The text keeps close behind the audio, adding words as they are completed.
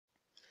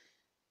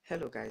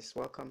Hello guys,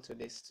 welcome to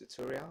this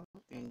tutorial.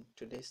 In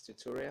today's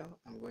tutorial,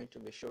 I'm going to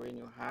be showing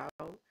you how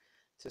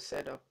to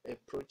set up a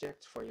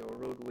project for your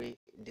roadway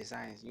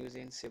designs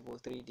using Civil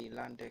 3D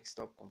Land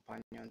Desktop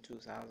Companion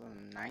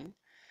 2009.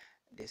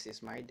 This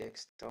is my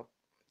desktop.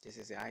 This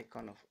is the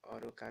icon of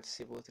AutoCAD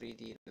Civil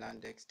 3D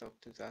Land Desktop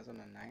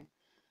 2009.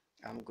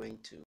 I'm going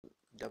to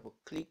double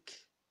click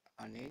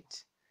on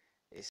it.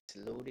 It's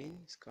loading,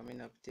 it's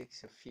coming up,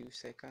 takes a few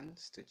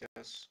seconds to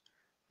just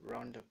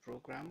run the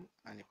program,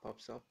 and it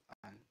pops up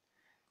and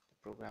the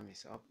program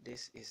is up.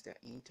 This is the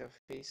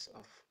interface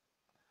of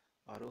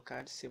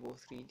AutoCAD Civil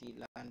 3D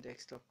Land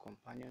Desktop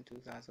Companion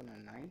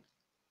 2009.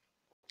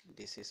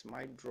 This is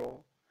my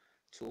draw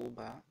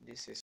toolbar.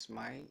 This is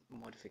my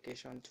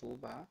modification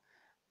toolbar.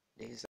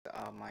 These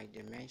are my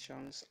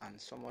dimensions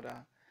and some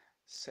other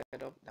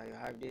setup that you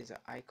have. This is the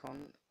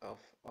icon of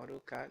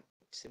AutoCAD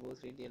Civil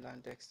 3D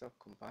Land Desktop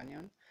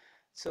Companion.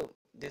 So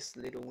this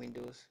little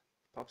window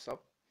pops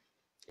up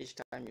each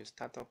time you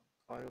start up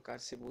AutoCAD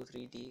Civil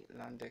 3D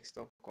Land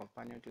Desktop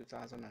Companion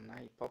 2009.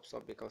 It pops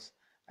up because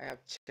I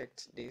have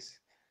checked this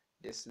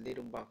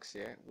little box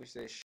here, which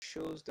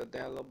shows the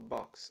dialog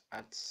box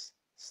at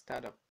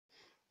startup.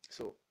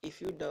 So if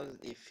you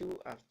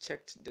have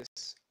checked this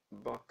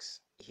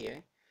box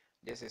here,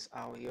 this is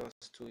how yours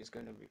too is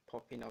going to be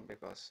popping up,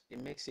 because it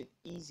makes it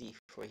easy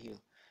for you.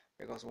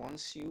 Because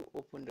once you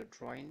open the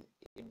drawing,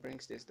 it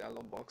brings this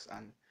dialog box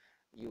and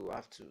you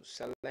have to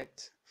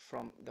select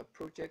from the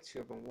projects you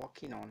have been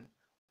working on,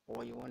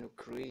 or you want to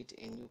create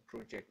a new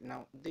project.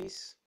 Now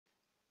this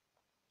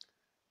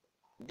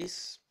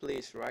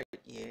place right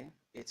here,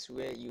 it's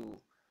where you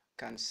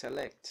can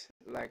select,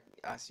 like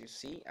as you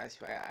see, as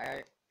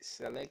I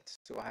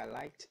select to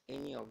highlight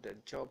any of the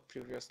job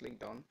previously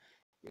done,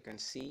 you can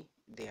see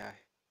they are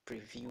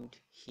previewed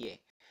here.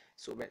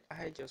 So but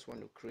I just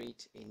want to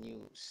create a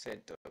new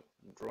set of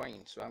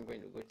drawing, so I'm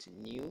going to go to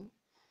new.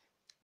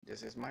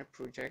 This is my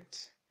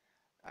project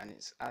and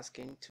it's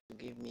asking to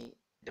give me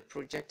the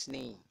project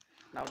name.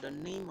 Now the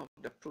name of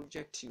the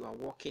project you are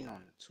working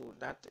on, so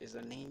that is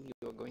the name you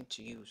are going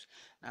to use.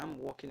 Now I'm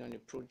working on a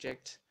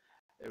project,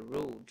 a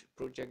road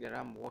project that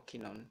I'm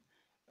working on.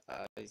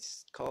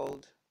 It's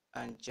called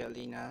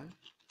Angelina.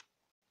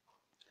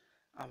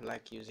 I'm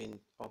like using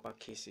upper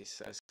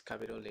cases as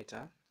capital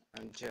letter.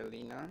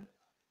 Angelina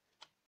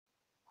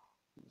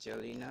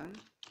Gbaranbiri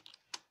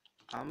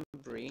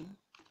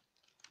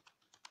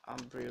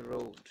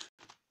Road.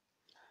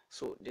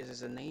 So this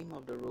is the name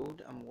of the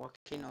road I'm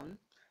working on.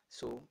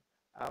 So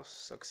I've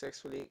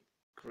successfully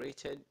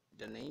created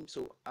the name.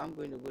 So I'm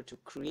going to go to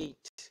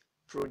create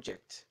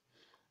project.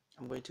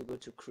 I'm going to go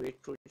to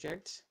create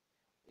project.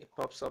 It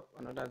pops up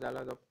another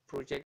dialog of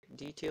project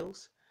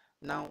details.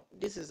 Now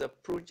this is a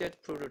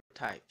project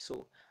prototype.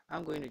 So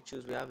I'm going to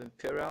choose, we have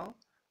imperial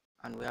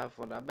and we have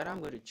other, but I'm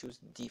going to choose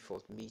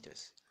default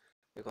meters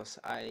because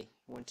I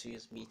want to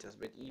use meters.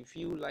 But if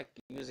you like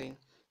using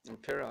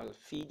imperial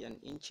feet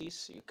and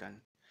inches, you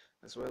can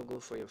as well go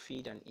for your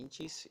feet and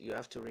inches. You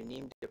have to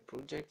rename the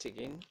project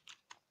again.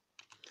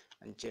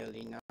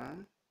 Angelina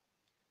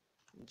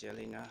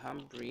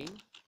Gbaranbiri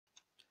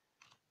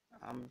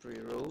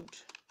Road.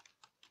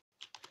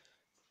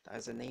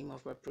 That's the name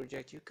of my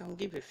project. You can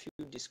give a few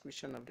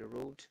description of the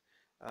road.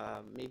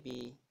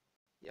 Maybe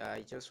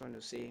I just want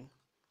to say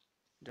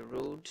the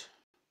road.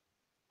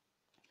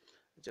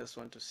 I just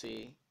want to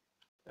say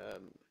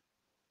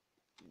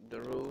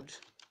the road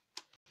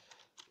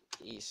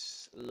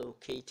is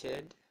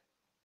located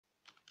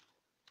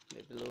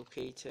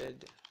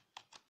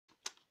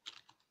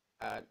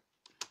at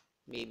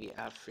maybe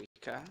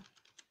Africa,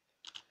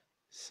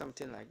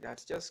 something like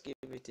that. Just give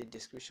it a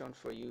description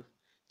for you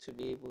to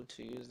be able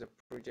to use the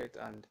project,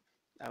 and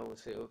I will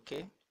say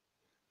okay.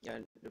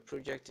 And the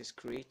project is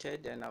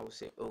created, and I will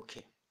say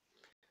okay.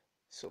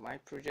 So my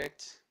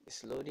project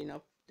is loading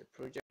up the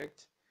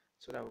project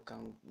so that we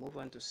can move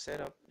on to set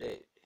up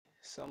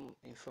some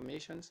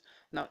informations.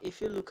 Now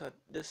if you look at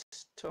this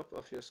top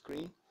of your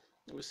screen,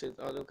 we said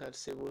AutoCAD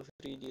Civil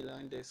 3D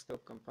Land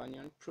Desktop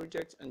Companion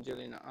Project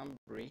Angelina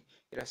Gbaranbiri.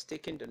 It has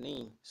taken the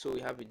name, so we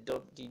have a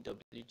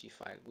 .dwg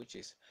file, which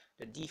is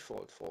the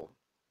default for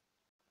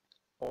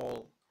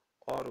all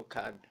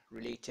AutoCAD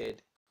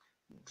related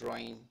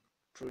drawing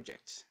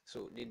projects.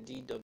 So the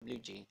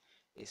DWG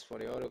is for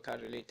the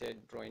AutoCAD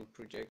related drawing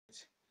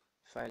project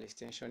file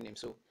extension name.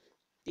 So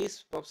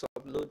this pops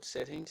up load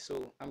settings,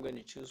 so I'm going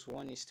to choose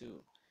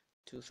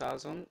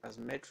 1:2000 as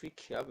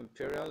metric. You have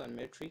imperial and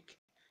metric.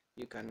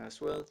 You can as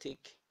well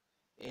take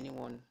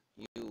anyone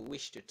you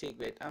wish to take,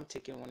 but I'm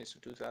taking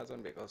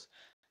 1:2000 because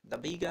the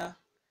bigger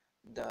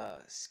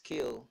the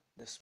scale,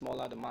 the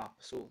smaller the map.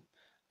 So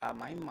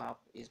my map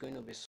is going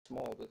to be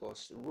small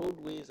because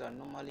roadways are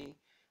normally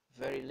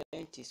very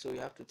lengthy, so you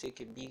have to take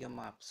a bigger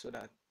map so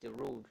that the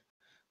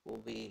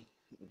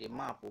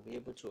map will be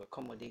able to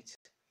accommodate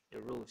the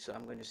road. So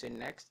I'm going to say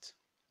next.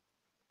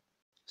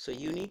 So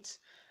units,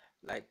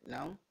 like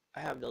now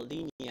I have the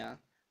linear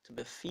to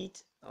be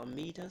feet or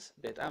meters,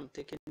 but I'm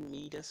taking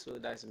meters, so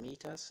that's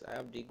meters. I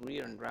have degree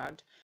and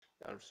rad.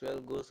 I'll as well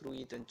go through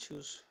it and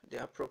choose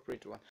the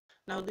appropriate one.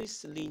 Now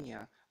this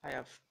linear, I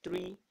have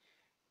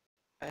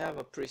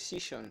a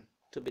precision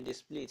to be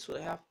displayed, so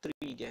I have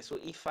 3 there. So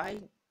if I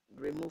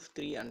remove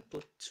 3 and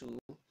put 2,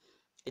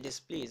 it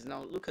displays.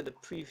 Now look at the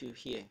preview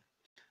here.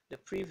 The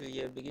preview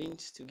here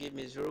begins to give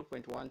me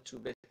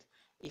 0.12, but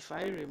if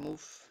I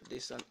remove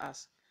this and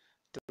ask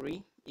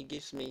 3, it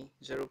gives me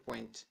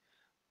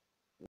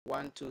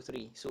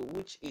 0.123. So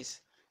which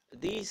is,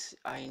 these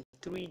are in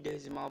 3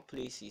 decimal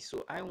places.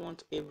 So I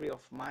want every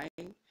of my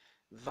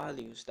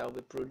values that will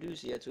be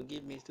produced here to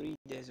give me 3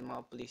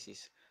 decimal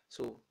places.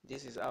 So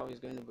this is how it's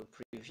going to be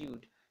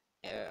previewed.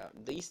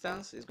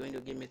 Distance is going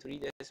to give me 3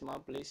 decimal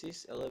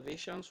places.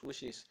 Elevations,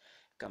 which is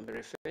can be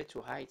referred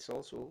to heights,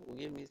 also will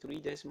give me 3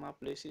 decimal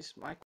places.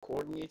 My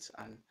coordinates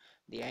and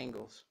the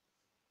angles.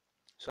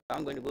 So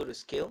I'm going to go to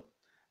scale.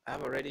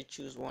 I've already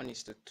choose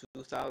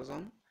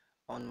 1:2000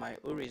 on my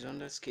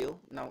horizontal scale.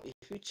 Now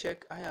if you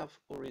check, I have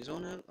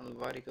horizontal and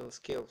vertical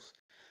scales.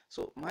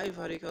 So my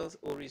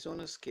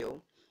horizontal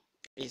scale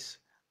is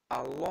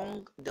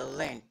along the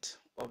length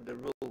of the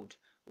road,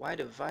 while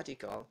the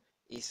vertical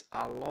is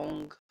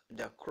along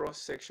the cross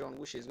section,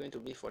 which is going to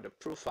be for the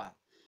profile.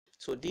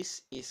 So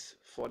this is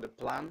for the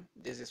plan,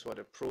 this is for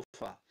the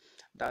profile.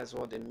 That's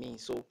what it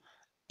means. So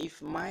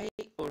if my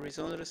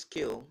horizontal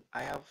scale,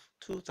 I have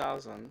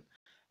 2000,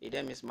 it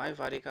then means my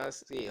vertical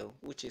scale,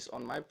 which is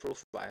on my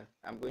profile,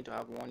 I'm going to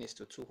have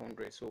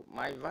 1:200. So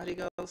my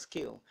vertical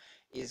scale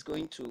is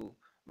going to,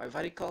 my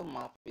vertical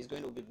map is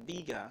going to be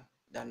bigger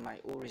than my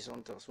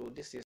horizontal. So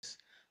this is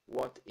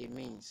what it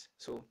means.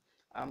 So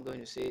I'm going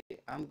to say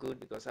I'm good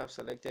because I've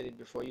selected it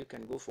before. You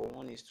can go for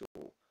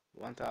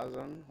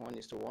 1:1000,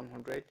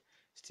 1:100,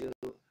 still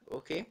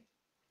okay.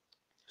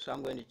 So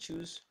I'm going to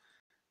choose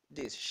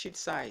this sheet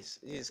size.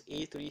 This is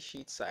A3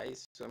 sheet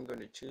size, so I'm going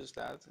to choose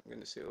that. I'm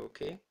going to say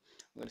okay.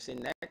 I'm going to say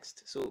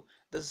next. So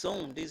the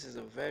zone, this is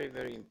a very,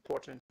 very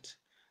important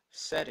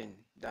setting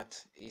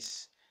that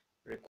is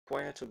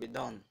required to be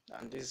done,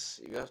 and this,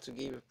 you have to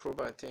give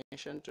proper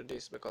attention to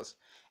this, because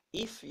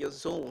if your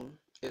zone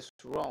is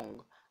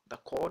wrong, the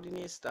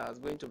coordinates that are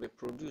going to be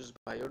produced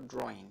by your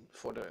drawing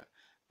for the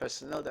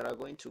personnel that are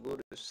going to go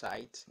to the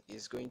site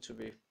is going to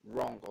be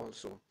wrong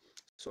also.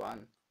 So,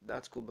 and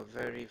that could be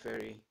very,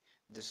 very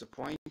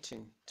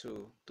disappointing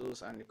to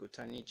those, and it could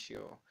tarnish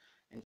your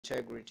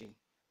integrity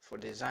for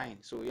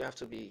design. So you have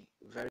to be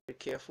very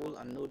careful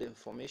and know the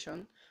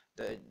information,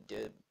 the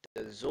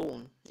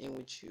zone in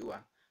which you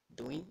are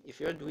doing. If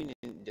you're doing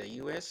in the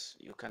US,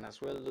 you can as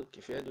well look.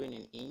 If you're doing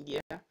in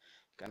India, you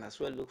can as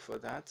well look for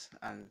that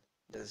and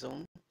the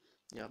zone.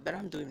 Yeah, but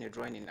I'm doing a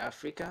drawing in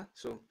Africa,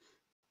 so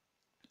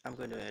I'm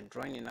going to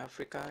drawing in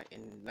Africa,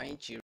 in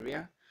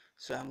Nigeria.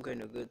 So I'm going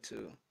to go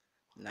to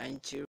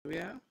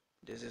Nigeria.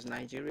 This is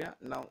Nigeria.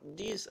 Now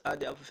these are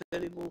the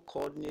available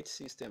coordinate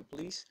system.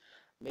 Please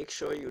make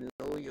sure you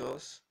know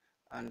yours,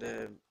 and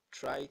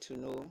try to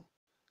know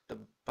the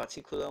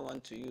particular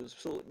one to use.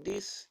 So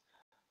this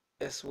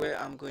is where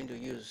I'm going to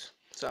use.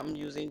 So I'm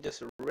using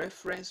just a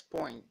reference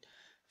point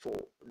for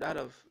that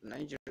of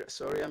Nigeria.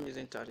 Sorry, I'm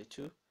using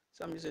 32.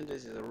 So I'm using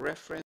this as a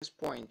reference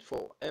point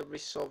for every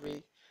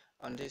survey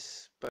on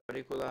this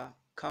particular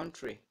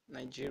country,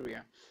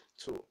 Nigeria.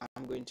 So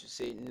I'm going to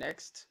say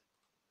next.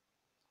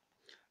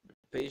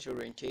 Page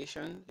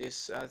orientation,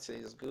 this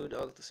is good,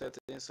 all the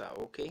settings are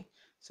okay.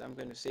 So I'm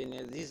going to say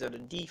next. These are the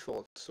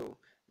defaults. So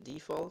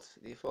default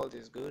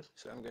is good,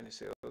 so I'm going to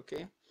say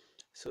okay.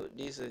 So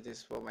this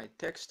is for my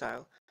text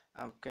style.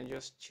 I can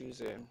just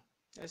choose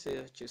let's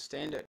say choose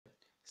standard.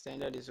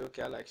 Standard is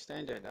okay. I like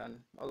standard,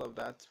 and all of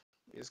that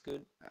is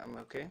good. I'm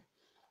okay.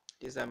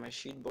 These are my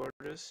sheet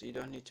borders. You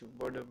don't need to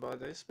bother about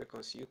this,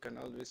 because you can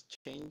always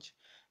change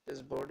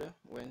this border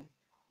when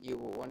you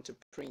will want to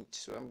print.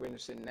 So I'm going to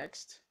say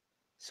next.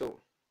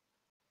 So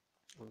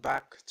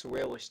back to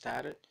where we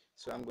started.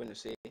 So I'm going to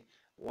say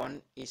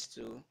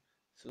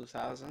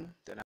 1:2000.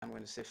 Then I'm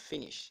going to say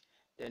finish.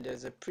 Then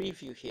there's a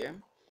preview here.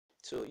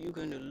 So you're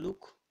going to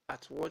look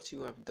at what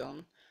you have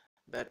done,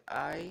 but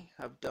I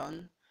have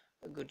done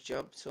a good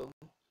job. So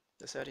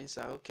the settings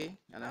are okay,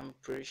 and I'm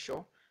pretty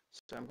sure.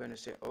 So I'm going to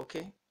say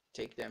okay,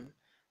 take them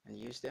and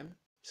use them.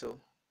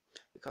 So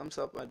it comes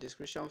up a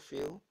description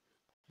field.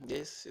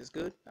 This is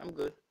good. I'm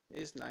good.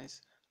 It's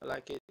nice. I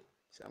like it.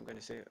 So I'm going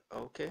to say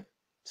okay.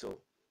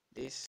 So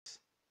this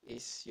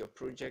is your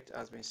project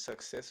has been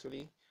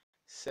successfully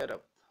set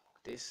up.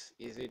 This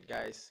is it,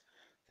 guys.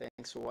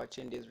 Thanks for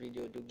watching this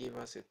video. Do give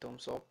us a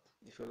thumbs up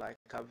if you like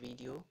our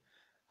video,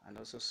 and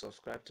also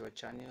subscribe to our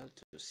channel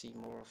to see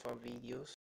more of our videos.